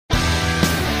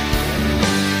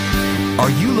Are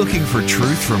you looking for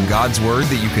truth from God's Word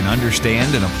that you can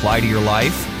understand and apply to your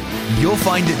life? You'll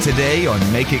find it today on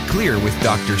Make It Clear with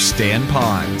Dr. Stan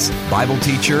Ponz, Bible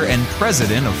teacher and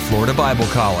president of Florida Bible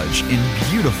College in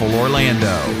beautiful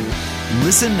Orlando.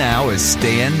 Listen now as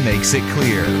Stan makes it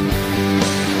clear.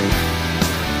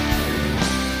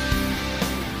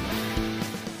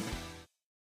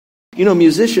 You know,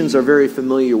 musicians are very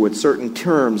familiar with certain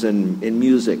terms in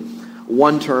music.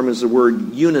 One term is the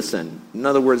word unison. In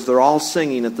other words, they're all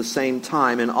singing at the same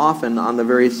time and often on the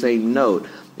very same note.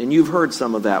 And you've heard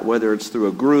some of that, whether it's through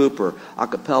a group or a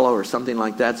cappella or something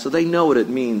like that. So they know what it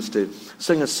means to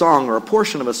sing a song or a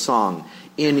portion of a song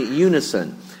in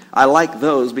unison. I like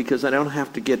those because I don't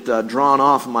have to get drawn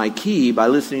off my key by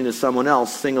listening to someone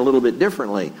else sing a little bit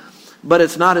differently. But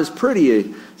it's not as pretty,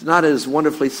 it's not as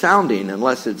wonderfully sounding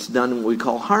unless it's done what we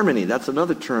call harmony. That's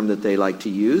another term that they like to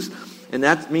use. And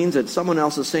that means that someone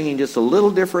else is singing just a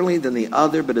little differently than the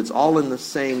other, but it's all in the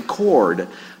same chord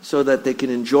so that they can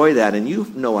enjoy that. And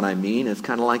you know what I mean. It's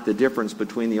kind of like the difference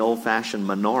between the old-fashioned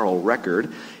monaural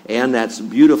record and that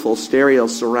beautiful stereo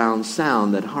surround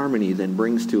sound that harmony then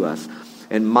brings to us.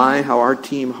 And my, how our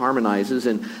team harmonizes.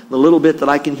 And the little bit that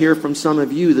I can hear from some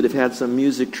of you that have had some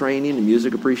music training and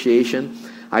music appreciation,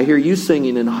 I hear you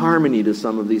singing in harmony to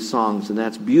some of these songs, and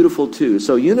that's beautiful too.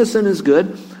 So unison is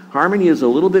good. Harmony is a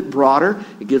little bit broader.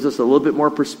 It gives us a little bit more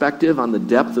perspective on the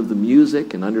depth of the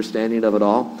music and understanding of it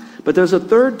all. But there's a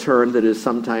third term that is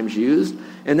sometimes used,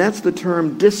 and that's the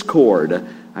term discord.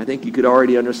 I think you could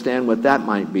already understand what that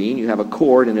might mean. You have a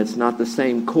chord, and it's not the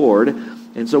same chord.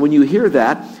 And so when you hear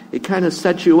that, it kind of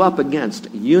sets you up against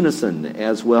unison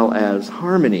as well as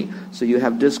harmony. So you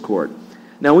have discord.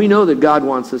 Now we know that God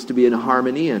wants us to be in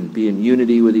harmony and be in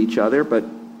unity with each other, but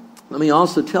let me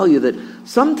also tell you that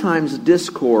sometimes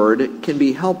discord can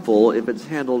be helpful if it's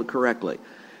handled correctly.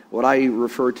 What I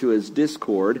refer to as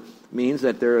discord means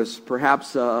that there is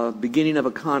perhaps a beginning of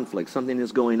a conflict. Something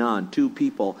is going on. Two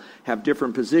people have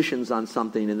different positions on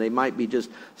something, and they might be just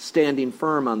standing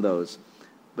firm on those.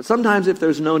 But sometimes if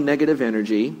there's no negative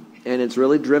energy, and it's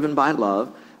really driven by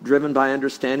love, driven by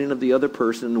understanding of the other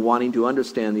person and wanting to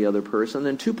understand the other person,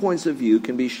 then 2 points of view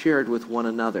can be shared with one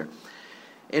another.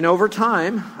 And over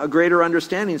time, a greater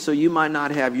understanding, so you might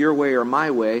not have your way or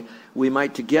my way, we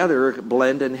might together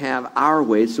blend and have our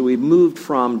way. So we've moved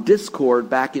from discord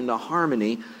back into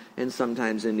harmony and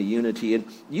sometimes into unity. And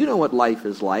you know what life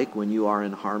is like when you are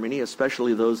in harmony,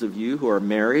 especially those of you who are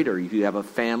married or if you have a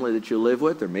family that you live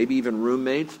with or maybe even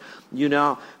roommates. You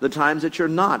know the times that you're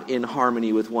not in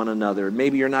harmony with one another.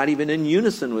 Maybe you're not even in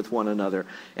unison with one another.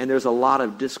 And there's a lot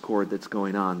of discord that's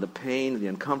going on. The pain, the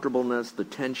uncomfortableness, the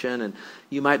tension. And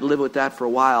you might live with that for a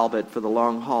while, but for the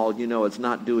long haul, you know it's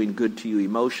not doing good to you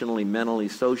emotionally, mentally,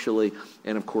 socially,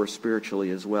 and of course spiritually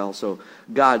as well. So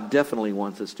God definitely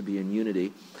wants us to be in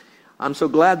unity. I'm so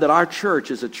glad that our church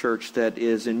is a church that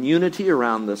is in unity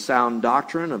around the sound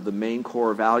doctrine of the main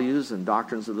core values and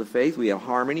doctrines of the faith. We have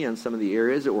harmony in some of the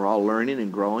areas that we're all learning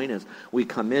and growing as we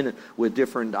come in with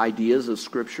different ideas of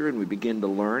Scripture and we begin to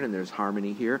learn, and there's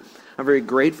harmony here. I'm very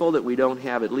grateful that we don't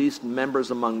have at least members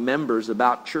among members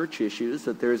about church issues,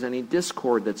 that there's any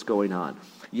discord that's going on.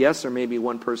 Yes, there may be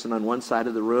one person on one side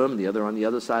of the room, the other on the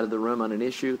other side of the room on an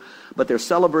issue, but they're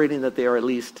celebrating that they are at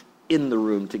least in the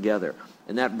room together.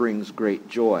 And that brings great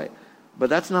joy. But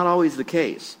that's not always the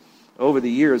case. Over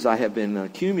the years, I have been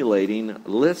accumulating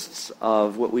lists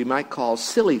of what we might call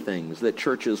silly things that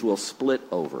churches will split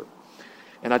over.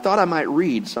 And I thought I might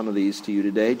read some of these to you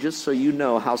today, just so you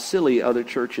know how silly other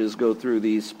churches go through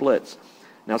these splits.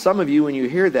 Now, some of you, when you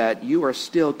hear that, you are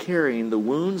still carrying the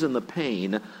wounds and the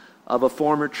pain of a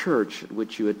former church at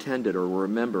which you attended or were a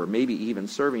member, maybe even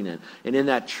serving in. And in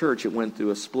that church, it went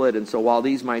through a split. And so while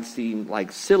these might seem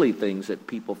like silly things that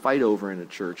people fight over in a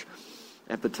church,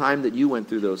 at the time that you went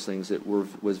through those things, it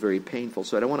was very painful.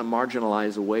 So I don't want to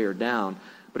marginalize away or down,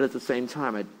 but at the same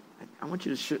time, I want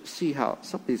you to see how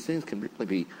some of these things can really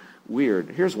be weird.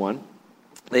 Here's one.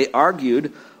 They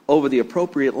argued over the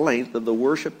appropriate length of the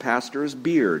worship pastor's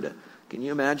beard. Can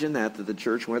you imagine that the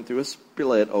church went through a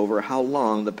split over how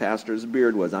long the pastor's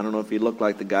beard was? I don't know if he looked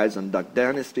like the guys on Duck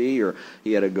Dynasty or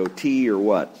he had a goatee or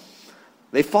what.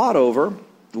 They fought over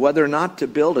whether or not to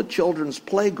build a children's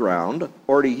playground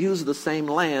or to use the same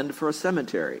land for a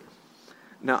cemetery.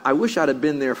 Now, I wish I'd have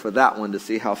been there for that one to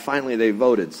see how finally they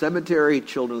voted. Cemetery,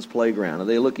 children's playground. Are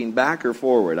they looking back or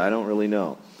forward? I don't really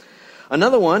know.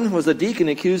 Another one was a deacon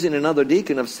accusing another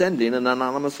deacon of sending an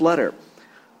anonymous letter.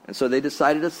 And so they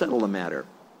decided to settle the matter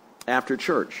after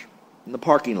church in the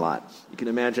parking lot. You can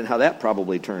imagine how that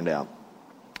probably turned out.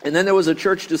 And then there was a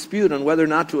church dispute on whether or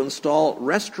not to install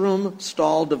restroom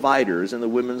stall dividers in the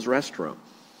women's restroom.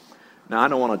 Now, I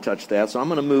don't want to touch that, so I'm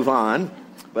going to move on,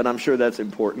 but I'm sure that's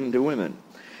important to women.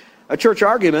 A church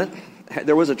argument,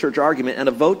 there was a church argument and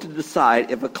a vote to decide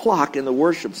if a clock in the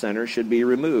worship center should be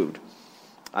removed.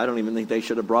 I don't even think they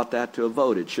should have brought that to a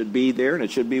vote. It should be there and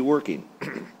it should be working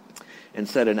and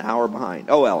set an hour behind.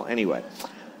 Oh, well, anyway.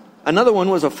 Another one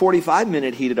was a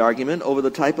 45-minute heated argument over the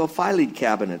type of filing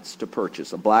cabinets to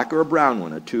purchase, a black or a brown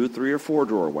one, a 2, 3, or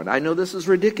 4-drawer one. I know this is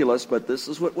ridiculous, but this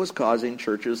is what was causing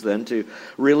churches then to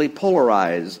really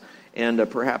polarize and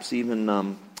perhaps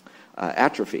even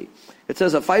atrophy. It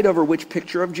says a fight over which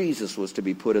picture of Jesus was to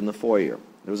be put in the foyer.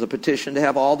 There was a petition to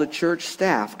have all the church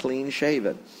staff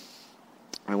clean-shaven.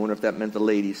 I wonder if that meant the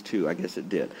ladies too. I guess it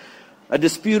did. A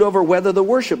dispute over whether the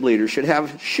worship leader should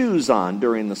have shoes on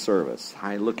during the service.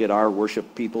 I look at our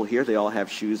worship people here. They all have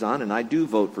shoes on, and I do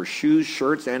vote for shoes,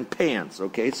 shirts, and pants,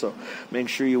 okay? So make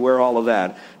sure you wear all of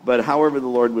that. But however the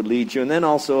Lord would lead you. And then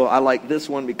also, I like this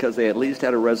one because they at least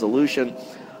had a resolution.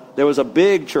 There was a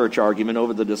big church argument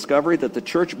over the discovery that the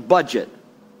church budget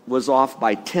was off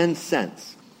by 10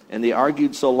 cents. And they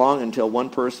argued so long until one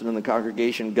person in the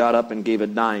congregation got up and gave a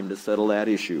dime to settle that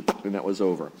issue, and that was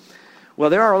over. Well,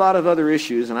 there are a lot of other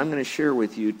issues, and I'm going to share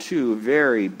with you two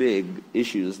very big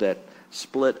issues that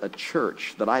split a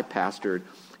church that I pastored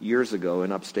years ago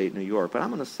in upstate New York. But I'm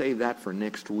going to save that for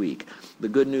next week. The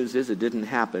good news is it didn't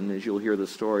happen, as you'll hear the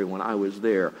story, when I was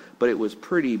there. But it was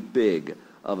pretty big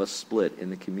of a split in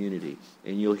the community,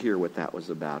 and you'll hear what that was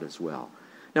about as well.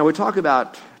 Now, we talk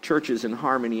about churches in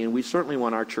harmony, and we certainly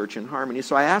want our church in harmony.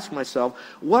 So I ask myself,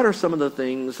 what are some of the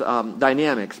things,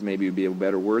 dynamics maybe would be a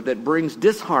better word, that brings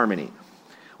disharmony?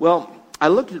 Well, I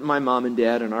looked at my mom and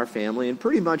dad and our family, and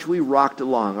pretty much we rocked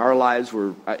along. Our lives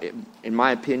were, in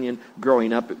my opinion,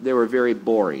 growing up, they were very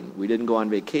boring. We didn't go on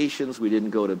vacations. We didn't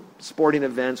go to sporting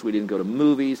events. We didn't go to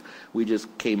movies. We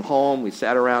just came home. We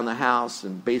sat around the house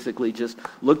and basically just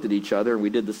looked at each other, and we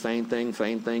did the same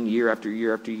thing, year after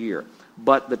year after year.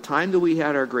 But the time that we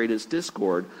had our greatest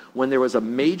discord, when there was a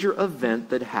major event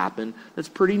that happened that's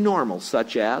pretty normal,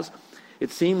 such as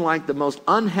it seemed like the most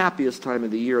unhappiest time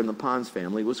of the year in the Ponz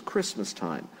family was Christmas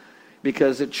time,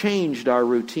 because it changed our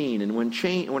routine. And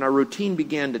when our routine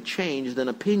began to change, then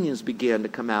opinions began to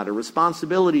come out. Our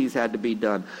responsibilities had to be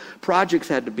done. Projects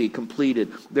had to be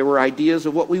completed. There were ideas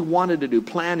of what we wanted to do,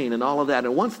 planning and all of that.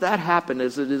 And once that happened,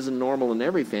 as it is normal in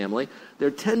every family,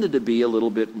 there tended to be a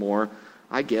little bit more,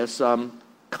 I guess,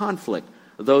 conflict.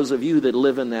 Those of you that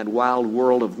live in that wild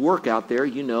world of work out there,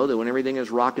 you know that when everything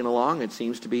is rocking along, it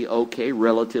seems to be okay,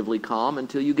 relatively calm,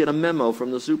 until you get a memo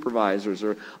from the supervisors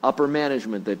or upper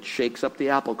management that shakes up the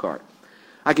apple cart.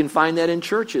 I can find that in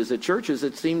churches. At churches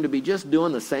that seem to be just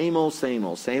doing the same old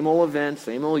events,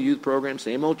 same old youth programs,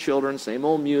 same old children, same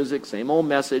old music, same old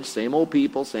message, same old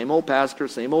people, same old pastor,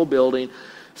 same old building,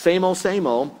 same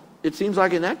old. It seems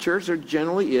like in that church there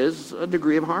generally is a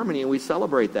degree of harmony, and we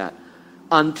celebrate that.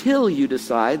 Until you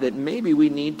decide that maybe we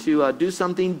need to do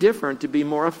something different to be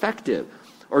more effective,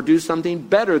 or do something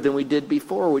better than we did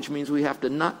before, which means we have to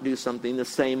not do something the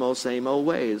same old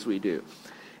way as we do.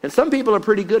 And some people are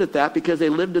pretty good at that because they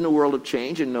lived in a world of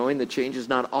change and knowing that change is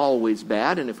not always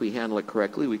bad, and if we handle it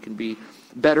correctly, we can be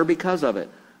better because of it.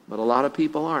 But a lot of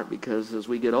people aren't, because as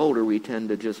we get older, we tend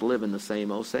to just live in the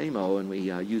same old, and we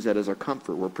use that as our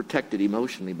comfort. We're protected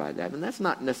emotionally by that, and that's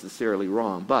not necessarily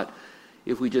wrong, but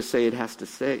if we just say it has to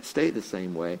stay the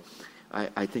same way,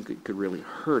 I think it could really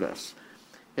hurt us.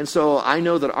 And so I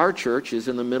know that our church is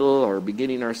in the middle or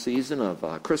beginning our season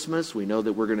of Christmas. We know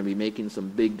that we're going to be making some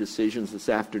big decisions this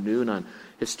afternoon on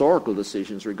historical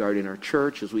decisions regarding our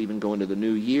church as we even go into the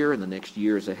new year and the next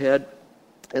years ahead.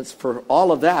 And for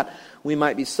all of that, we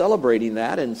might be celebrating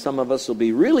that, and some of us will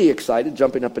be really excited,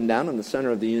 jumping up and down in the center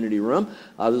of the Unity Room.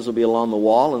 Others will be along the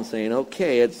wall and saying,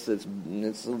 okay, it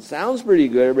sounds pretty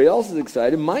good. Everybody else is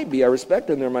excited. Might be. I respect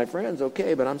them. They're my friends.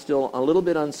 Okay, but I'm still a little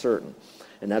bit uncertain.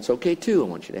 And that's okay, too. I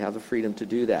want you to have the freedom to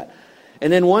do that.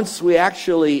 And then once we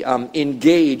actually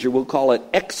engage, or we'll call it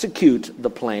execute the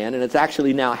plan, and it's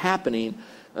actually now happening,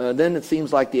 then it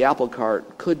seems like the apple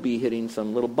cart could be hitting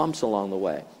some little bumps along the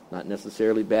way. Not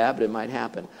necessarily bad, but it might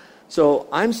happen. So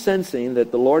I'm sensing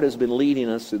that the Lord has been leading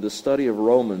us through the study of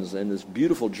Romans and this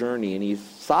beautiful journey, and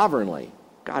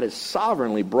God has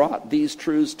sovereignly brought these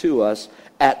truths to us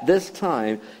at this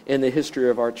time in the history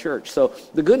of our church. So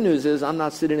the good news is I'm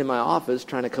not sitting in my office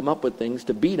trying to come up with things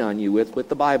to beat on you with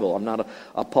the Bible. I'm not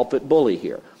a pulpit bully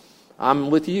here.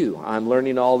 I'm with you. I'm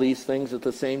learning all these things at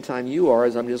the same time you are,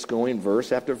 as I'm just going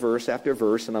verse after verse after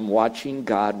verse, and I'm watching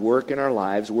God work in our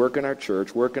lives, work in our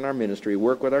church, work in our ministry,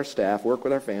 work with our staff, work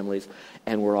with our families,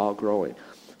 and we're all growing.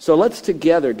 So let's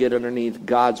together get underneath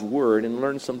God's Word and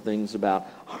learn some things about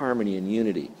harmony and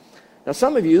unity. Now,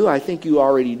 some of you, I think you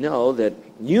already know that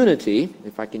unity,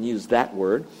 if I can use that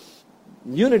word,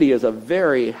 unity is a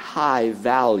very high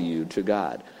value to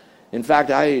God. In fact,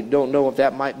 I don't know if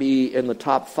that might be in the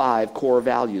top 5 core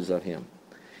values of Him.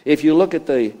 If you look at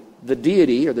the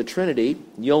deity or the Trinity,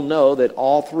 you'll know that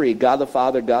all three, God the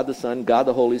Father, God the Son, God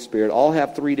the Holy Spirit, all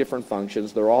have 3 different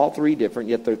functions. They're all 3 different,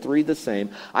 yet they're 3 the same.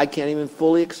 I can't even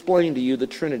fully explain to you the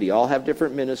Trinity. All have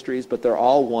different ministries, but they're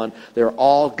all one. They're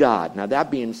all God. Now, that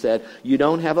being said, you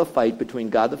don't have a fight between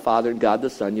God the Father and God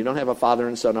the Son. You don't have a father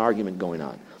and son argument going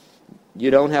on. You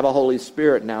don't have a Holy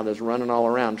Spirit now that's running all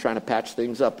around trying to patch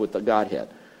things up with the Godhead.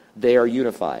 They are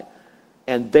unified.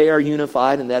 And they are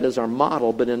unified, and that is our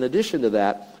model. But in addition to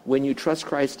that, when you trust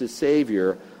Christ as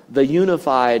Savior, the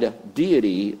unified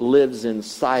deity lives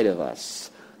inside of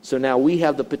us. So now we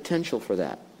have the potential for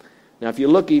that. Now, if you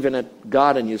look even at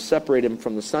God and you separate Him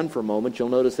from the Son for a moment, you'll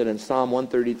notice that in Psalm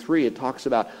 133, it talks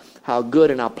about how good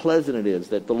and how pleasant it is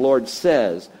that the Lord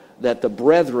says that the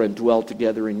brethren dwell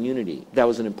together in unity. That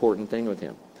was an important thing with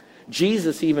Him.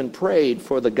 Jesus even prayed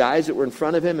for the guys that were in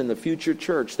front of Him in the future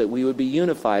church that we would be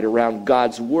unified around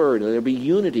God's Word, and there would be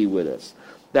unity with us.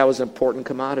 That was an important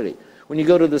commodity. When you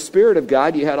go to the Spirit of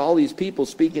God, you had all these people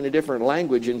speaking a different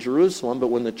language in Jerusalem, but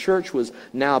when the church was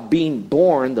now being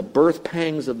born, the birth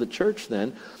pangs of the church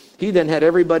then, He then had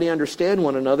everybody understand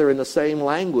one another in the same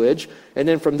language, and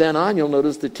then from then on, you'll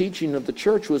notice the teaching of the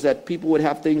church was that people would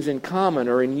have things in common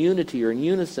or in unity or in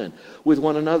unison with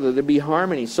one another. There'd be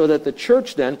harmony, so that the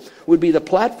church then would be the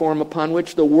platform upon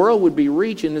which the world would be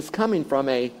reached, and it's coming from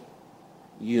a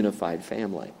unified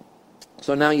family.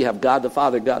 So now you have God the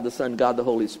Father, God the Son, God the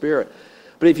Holy Spirit.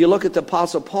 But if you look at the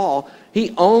Apostle Paul,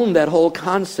 he owned that whole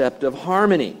concept of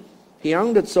harmony. He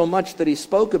owned it so much that he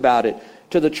spoke about it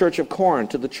to the church of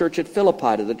Corinth, to the church at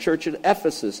Philippi, to the church at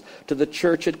Ephesus, to the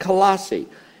church at Colossae.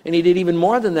 And he did even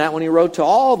more than that when he wrote to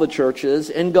all the churches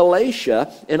in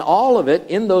Galatia. And all of it,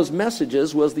 in those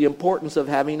messages, was the importance of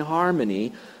having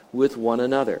harmony with one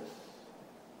another.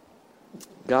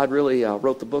 God really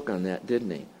wrote the book on that, didn't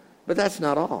He? But that's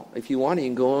not all. If you want, you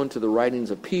can go on to the writings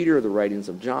of Peter, the writings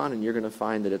of John, and you're going to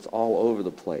find that it's all over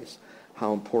the place,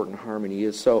 how important harmony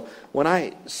is. So when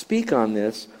I speak on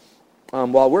this,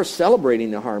 while we're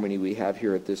celebrating the harmony we have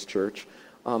here at this church,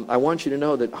 I want you to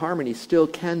know that harmony still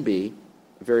can be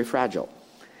very fragile.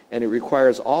 And it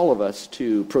requires all of us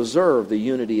to preserve the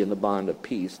unity and the bond of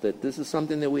peace. That this is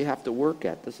something that we have to work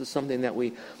at. This is something that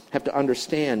we have to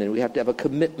understand and we have to have a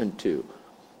commitment to.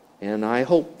 And I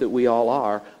hope that we all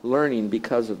are learning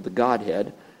because of the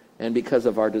Godhead and because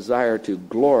of our desire to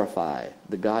glorify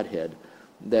the Godhead,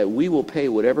 that we will pay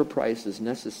whatever price is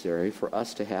necessary for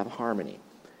us to have harmony.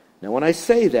 Now, when I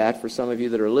say that, for some of you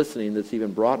that are listening that's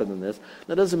even broader than this,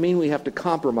 that doesn't mean we have to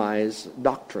compromise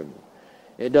doctrine.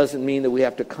 It doesn't mean that we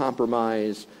have to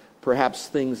compromise perhaps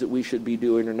things that we should be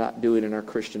doing or not doing in our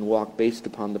Christian walk based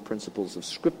upon the principles of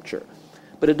Scripture.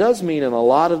 But it does mean in a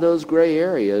lot of those gray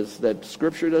areas that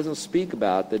Scripture doesn't speak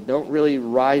about, that don't really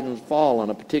rise and fall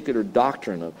on a particular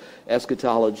doctrine of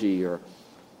eschatology or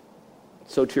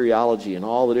soteriology and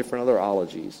all the different other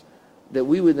ologies, that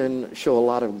we would then show a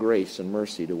lot of grace and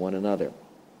mercy to one another.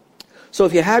 So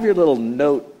if you have your little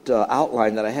note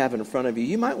outline that I have in front of you,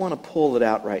 you might want to pull it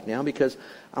out right now, because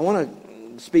I want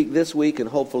to speak this week and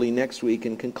hopefully next week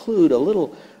and conclude a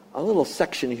little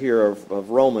section here of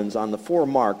Romans on the 4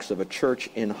 marks of a church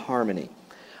in harmony.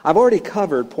 I've already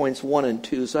covered points 1 and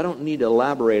 2, so I don't need to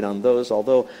elaborate on those,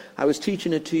 although I was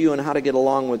teaching it to you on how to get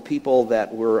along with people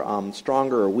that were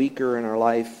stronger or weaker in our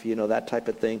life, that type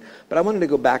of thing. But I wanted to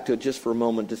go back to it just for a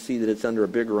moment to see that it's under a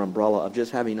bigger umbrella of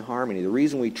just having harmony. The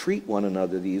reason we treat one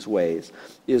another these ways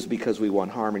is because we want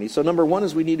harmony. So number 1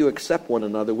 is we need to accept one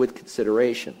another with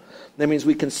consideration. That means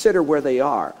we consider where they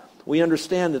are. We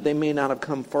understand that they may not have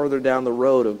come further down the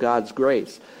road of God's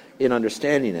grace in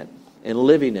understanding it and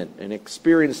living it and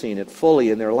experiencing it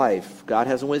fully in their life. God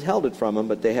hasn't withheld it from them,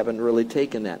 but they haven't really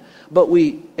taken that. But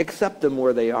we accept them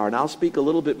where they are, and I'll speak a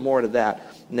little bit more to that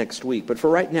next week. But for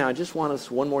right now, I just want us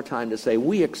one more time to say,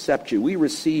 we accept you, we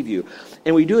receive you,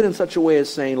 and we do it in such a way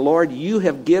as saying, Lord, you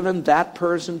have given that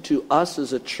person to us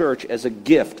as a church as a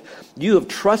gift. You have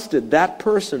trusted that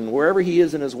person, wherever he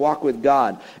is in his walk with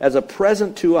God, as a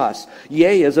present to us,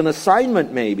 yea, as an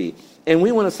assignment maybe. And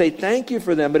we want to say thank you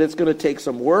for them, but it's going to take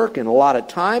some work and a lot of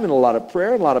time and a lot of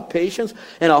prayer and a lot of patience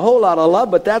and a whole lot of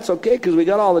love, but that's okay because we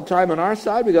got all the time on our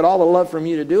side. We got all the love from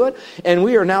you to do it, and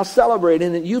we are now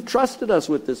celebrating that you've trusted us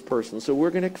with this person, so we're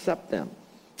going to accept them.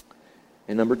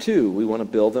 And number 2, we want to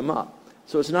build them up.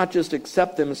 So it's not just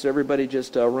accept them so everybody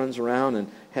just runs around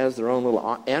and has their own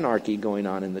little anarchy going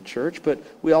on in the church, but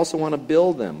we also want to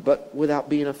build them, but without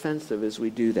being offensive as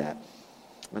we do that.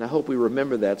 And I hope we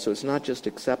remember that, so it's not just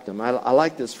accept them. I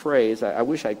like this phrase. I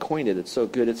wish I coined it. It's so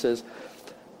good. It says,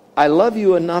 I love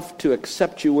you enough to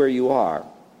accept you where you are,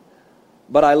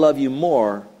 but I love you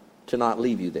more to not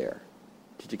leave you there.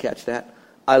 Did you catch that?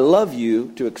 I love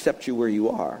you to accept you where you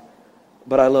are,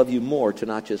 but I love you more to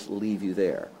not just leave you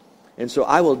there. And so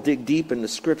I will dig deep into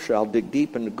Scripture. I'll dig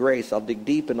deep into grace. I'll dig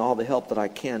deep in all the help that I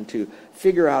can to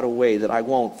figure out a way that I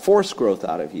won't force growth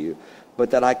out of you,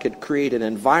 but that I could create an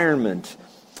environment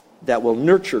that will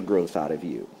nurture growth out of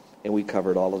you. And we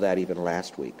covered all of that even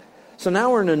last week. So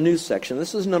now we're in a new section.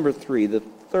 This is number 3, the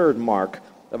third mark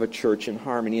of a church in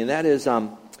harmony. And that is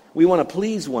we want to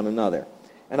please one another.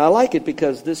 And I like it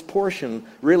because this portion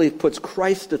really puts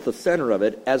Christ at the center of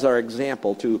it as our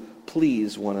example to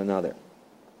please one another.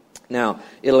 Now,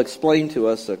 it'll explain to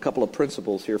us a couple of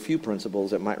principles here, a few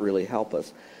principles that might really help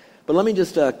us. But let me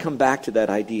just come back to that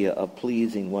idea of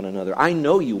pleasing one another. I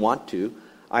know you want to.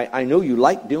 I know you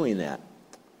like doing that,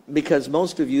 because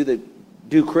most of you that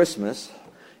do Christmas,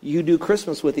 you do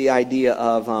Christmas with the idea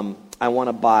of, I want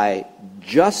to buy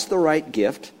just the right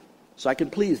gift so I can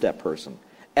please that person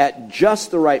at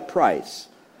just the right price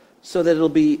so that it'll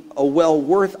be a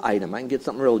well-worth item. I can get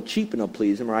something real cheap and it'll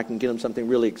please them, or I can get them something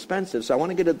really expensive. So I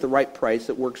want to get it at the right price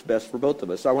that works best for both of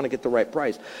us. So I want to get the right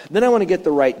price. Then I want to get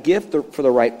the right gift for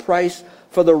the right price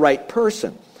for the right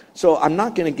person. So I'm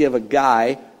not going to give a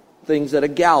guy things that a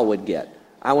gal would get.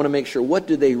 I want to make sure, what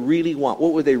do they really want?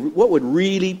 What would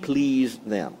really please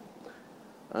them?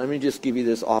 Let me just give you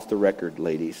this off the record,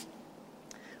 ladies.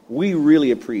 We really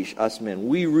appreciate, us men,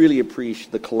 we really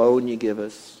appreciate the cologne you give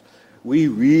us. We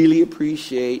really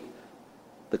appreciate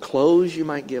the clothes you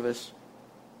might give us.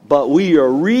 But we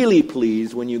are really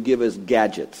pleased when you give us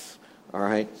gadgets, all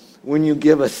right? When you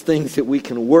give us things that we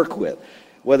can work with,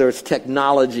 whether it's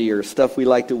technology or stuff we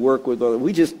like to work with.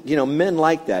 We just, men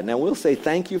like that. Now, we'll say,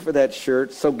 thank you for that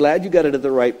shirt. So glad you got it at the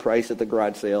right price at the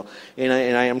garage sale. And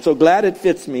I am so glad it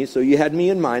fits me, so you had me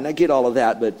in mind. I get all of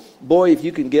that. But, boy, if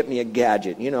you can get me a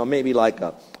gadget, maybe like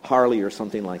a Harley or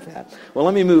something like that. Well,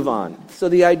 let me move on. So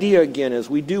the idea, again, is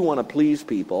we do want to please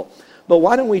people. But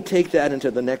why don't we take that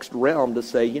into the next realm to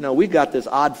say, we've got this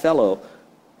odd fellow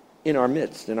in our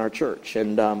midst, in our church,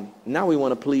 and now we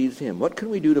want to please him. What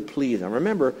can we do to please him?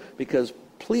 Remember, because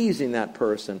pleasing that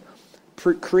person,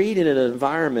 creating an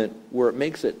environment where it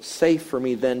makes it safe for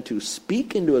me then to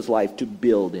speak into his life, to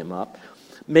build him up,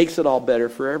 makes it all better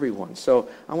for everyone. So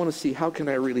I want to see, how can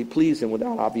I really please him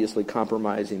without obviously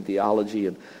compromising theology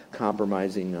and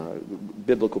compromising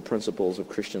biblical principles of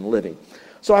Christian living.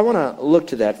 So I want to look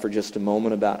to that for just a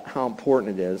moment about how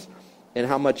important it is and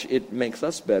how much it makes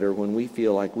us better when we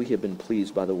feel like we have been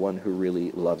pleased by the one who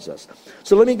really loves us.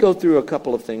 So let me go through a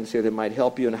couple of things here that might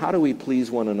help you, and how do we please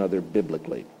one another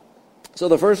biblically. So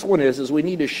the first one is we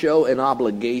need to show an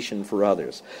obligation for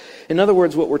others. In other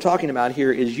words, what we're talking about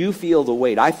here is you feel the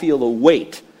weight. I feel the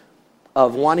weight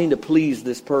of wanting to please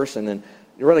this person and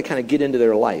really kind of get into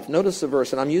their life. Notice the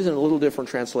verse, and I'm using a little different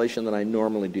translation than I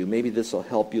normally do. Maybe this will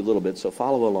help you a little bit, so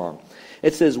follow along.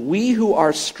 It says, we who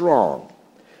are strong,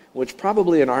 which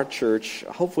probably in our church,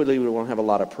 hopefully we won't have a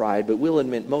lot of pride, but we'll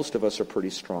admit most of us are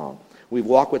pretty strong. We've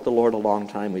walked with the Lord a long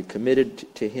time. We've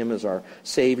committed to him as our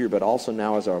Savior, but also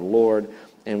now as our Lord,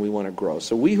 and we want to grow.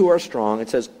 So we who are strong, it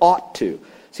says ought to.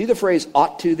 See the phrase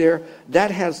ought to there?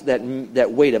 That has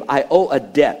that weight of, I owe a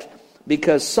debt,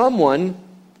 because someone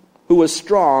who was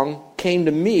strong came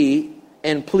to me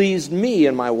and pleased me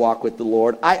in my walk with the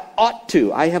Lord. I ought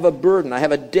to. I have a burden. I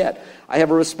have a debt. I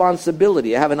have a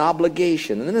responsibility. I have an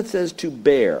obligation. And then it says to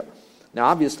bear. Now,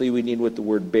 obviously, we need what the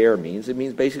word bear means. It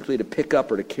means basically to pick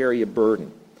up or to carry a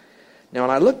burden. Now, when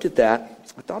I looked at that,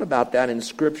 I thought about that in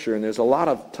Scripture, and there's a lot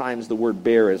of times the word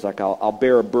bear is like, I'll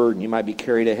bear a burden. You might be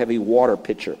carrying a heavy water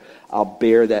pitcher. I'll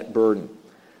bear that burden.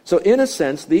 So in a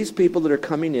sense, these people that are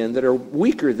coming in that are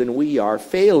weaker than we are,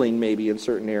 failing maybe in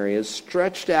certain areas,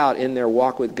 stretched out in their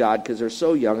walk with God because they're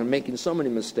so young and making so many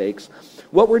mistakes,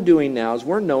 what we're doing now is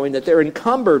we're knowing that they're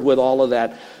encumbered with all of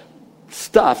that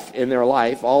stuff in their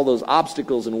life, all those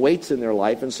obstacles and weights in their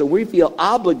life, and so we feel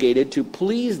obligated to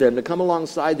please them, to come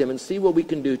alongside them and see what we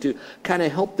can do to kind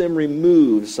of help them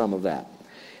remove some of that.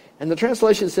 And the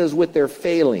translation says with their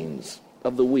failings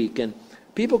of the weak, and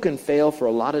people can fail for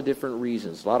a lot of different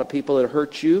reasons. A lot of people that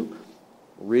hurt you,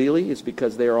 really, is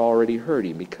because they're already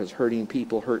hurting, because hurting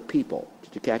people hurt people.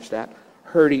 Did you catch that?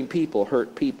 Hurting people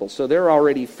hurt people. So they're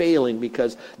already failing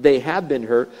because they have been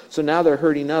hurt, so now they're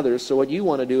hurting others. So what you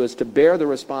want to do is to bear the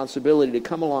responsibility to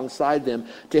come alongside them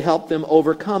to help them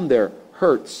overcome their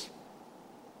hurts,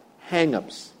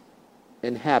 hang-ups,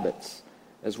 and habits,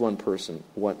 as one person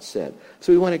once said.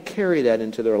 So we want to carry that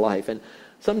into their life. And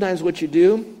sometimes what you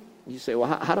do You say, well,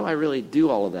 how do I really do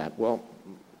all of that? Well,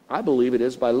 I believe it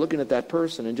is by looking at that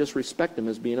person and just respect them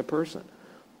as being a person.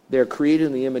 They're created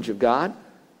in the image of God.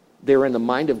 They're in the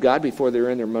mind of God before they're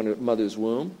in their mother's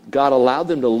womb. God allowed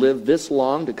them to live this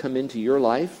long to come into your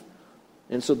life.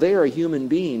 And so they are a human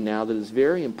being now that is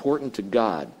very important to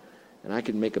God. And I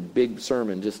could make a big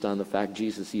sermon just on the fact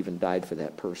Jesus even died for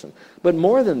that person. But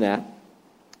more than that,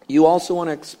 you also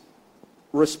want to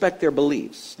respect their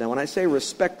beliefs. Now, when I say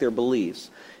respect their beliefs,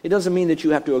 it doesn't mean that you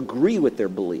have to agree with their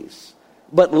beliefs.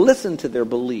 But listen to their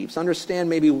beliefs. Understand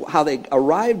maybe how they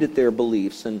arrived at their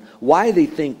beliefs and why they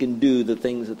think and do the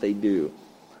things that they do,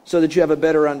 so that you have a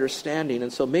better understanding.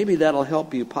 And so maybe that'll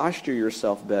help you posture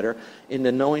yourself better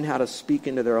into knowing how to speak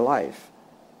into their life.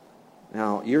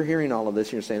 Now, you're hearing all of this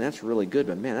and you're saying, that's really good,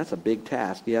 but man, that's a big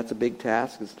task. Yeah, it's a big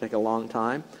task. It's take a long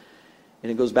time. And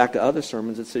it goes back to other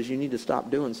sermons that says you need to stop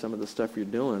doing some of the stuff you're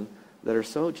doing that are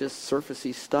so just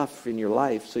surfacey stuff in your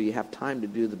life so you have time to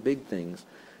do the big things,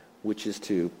 which is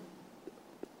to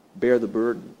bear the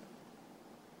burden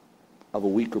of a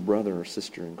weaker brother or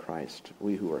sister in Christ,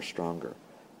 we who are stronger,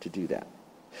 to do that.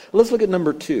 Let's look at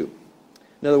number 2.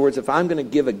 In other words, if I'm going to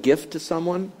give a gift to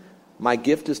someone, my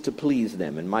gift is to please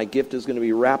them, and my gift is going to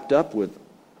be wrapped up with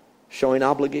showing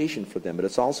obligation for them, but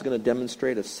it's also going to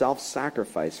demonstrate a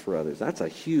self-sacrifice for others. That's a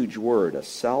huge word, a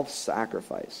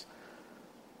self-sacrifice.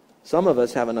 Some of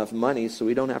us have enough money so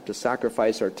we don't have to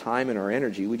sacrifice our time and our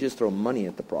energy. We just throw money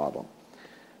at the problem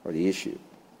or the issue.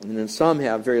 And then some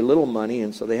have very little money,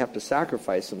 and so they have to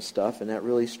sacrifice some stuff, and that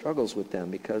really struggles with them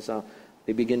because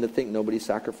they begin to think nobody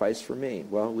sacrificed for me.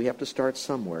 Well, we have to start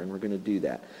somewhere, and we're going to do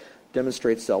that.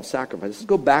 Demonstrate self-sacrifice. Let's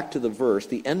go back to the verse,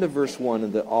 the end of verse 1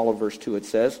 and all of verse 2. It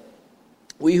says,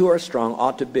 we who are strong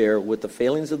ought to bear with the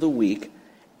failings of the weak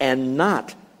and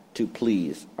not to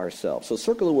please ourselves. So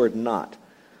circle the word not.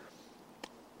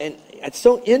 And it's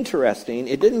so interesting.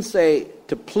 It didn't say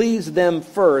to please them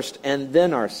first and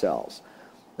then ourselves.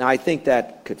 Now, I think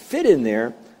that could fit in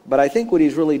there, but I think what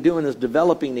he's really doing is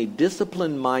developing a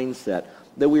disciplined mindset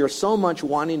that we are so much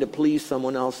wanting to please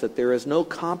someone else that there is no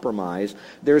compromise,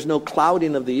 there's no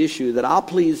clouding of the issue, that I'll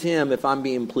please him if I'm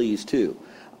being pleased too.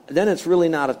 Then it's really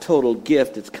not a total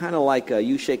gift. It's kind of like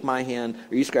you shake my hand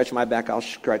or you scratch my back, I'll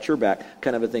scratch your back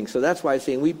kind of a thing. So that's why I'm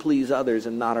saying we please others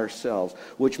and not ourselves,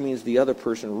 which means the other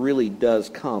person really does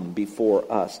come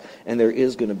before us. And there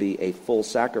is going to be a full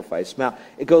sacrifice. Now,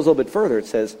 it goes a little bit further. It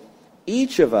says,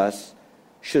 each of us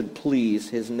should please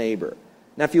his neighbor.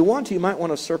 Now, if you want to, you might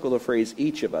want to circle the phrase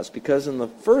each of us, because in the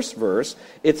first verse,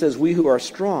 it says we who are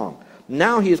strong.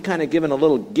 Now he's kind of given a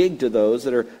little gig to those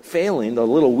that are failing, the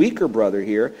little weaker brother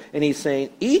here, and he's saying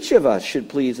each of us should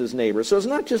please his neighbor. So it's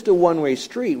not just a one-way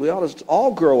street. We ought to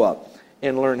all grow up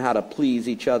and learn how to please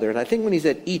each other. And I think when he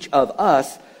said each of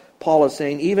us, Paul is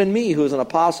saying even me, who is an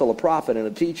apostle, a prophet, and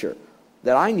a teacher,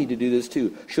 that I need to do this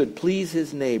too, should please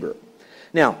his neighbor.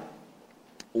 Now,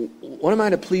 what am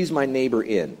I to please my neighbor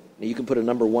in? Now, you can put a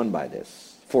number 1 by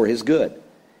this, for his good.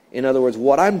 In other words,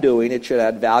 what I'm doing, it should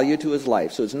add value to his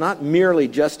life. So it's not merely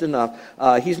just enough.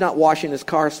 He's not washing his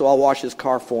car, so I'll wash his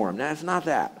car for him. Now, it's not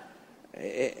that.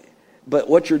 But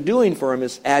what you're doing for him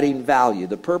is adding value.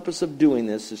 The purpose of doing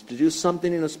this is to do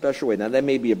something in a special way. Now, that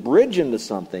may be a bridge into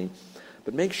something,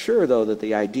 but make sure, though, that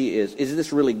the idea is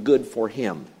this really good for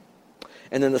him?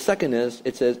 And then the second is,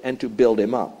 it says, and to build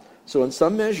him up. So in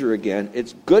some measure, again,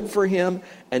 it's good for him,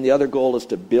 and the other goal is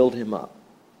to build him up.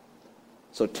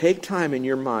 So take time in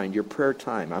your mind, your prayer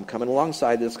time. I'm coming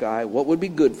alongside this guy. What would be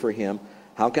good for him?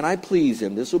 How can I please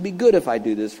him? This will be good if I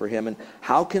do this for him. And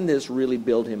how can this really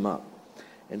build him up?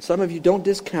 And some of you don't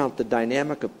discount the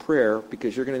dynamic of prayer,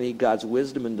 because you're going to need God's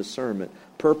wisdom and discernment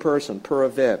per person, per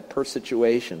event, per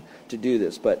situation to do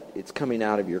this. But it's coming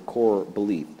out of your core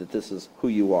belief that this is who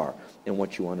you are and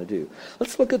what you want to do.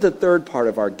 Let's look at the third part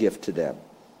of our gift to them.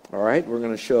 All right? We're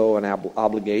going to show an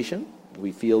obligation.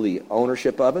 We feel the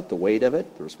ownership of it, the weight of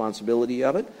it, the responsibility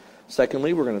of it.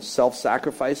 Secondly, we're going to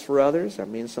self-sacrifice for others. That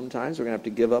means sometimes we're going to have to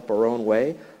give up our own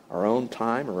way, our own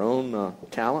time, our own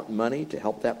talent, money to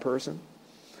help that person.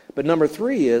 But number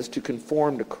 3 is to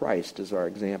conform to Christ as our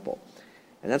example.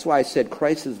 And that's why I said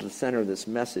Christ is the center of this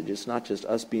message. It's not just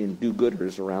us being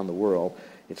do-gooders around the world.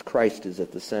 It's Christ is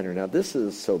at the center. Now, this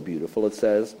is so beautiful. It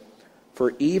says,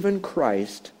 for even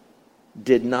Christ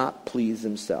did not please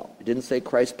himself. It didn't say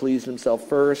Christ pleased himself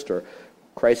first, or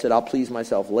Christ said, I'll please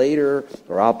myself later,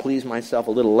 or I'll please myself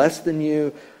a little less than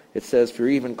you. It says, for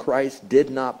even Christ did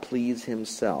not please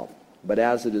himself. But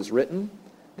as it is written,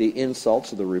 the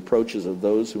insults or the reproaches of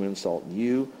those who insult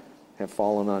you have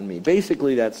fallen on me.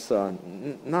 Basically, that's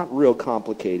not real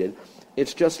complicated.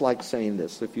 It's just like saying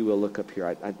this. If you will look up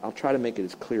here, I'll try to make it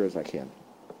as clear as I can.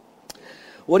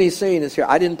 What he's saying is here,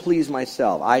 I didn't please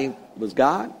myself. I was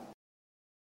God.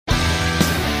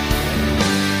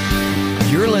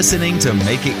 You're listening to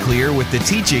Make It Clear with the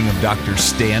teaching of Dr.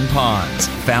 Stan Ponz,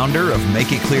 founder of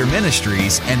Make It Clear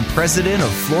Ministries and president of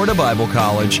Florida Bible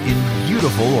College in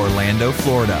beautiful Orlando,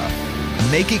 Florida.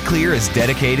 Make It Clear is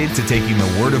dedicated to taking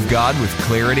the Word of God with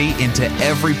clarity into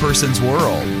every person's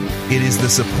world. It is the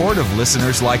support of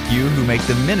listeners like you who make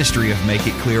the ministry of Make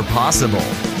It Clear possible.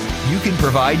 You can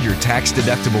provide your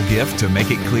tax-deductible gift to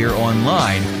Make It Clear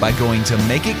online by going to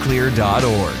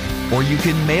makeitclear.org. Or you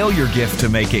can mail your gift to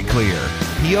Make It Clear,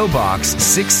 P.O. Box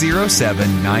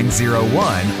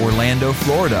 607901, Orlando,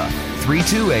 Florida,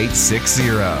 32860.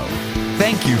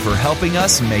 Thank you for helping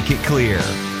us make it clear.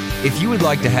 If you would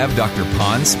like to have Dr.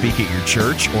 Ponz speak at your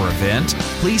church or event,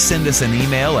 please send us an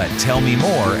email at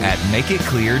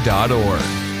tellmemore@makeitclear.org.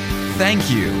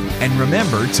 Thank you, and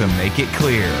remember to make it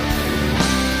clear.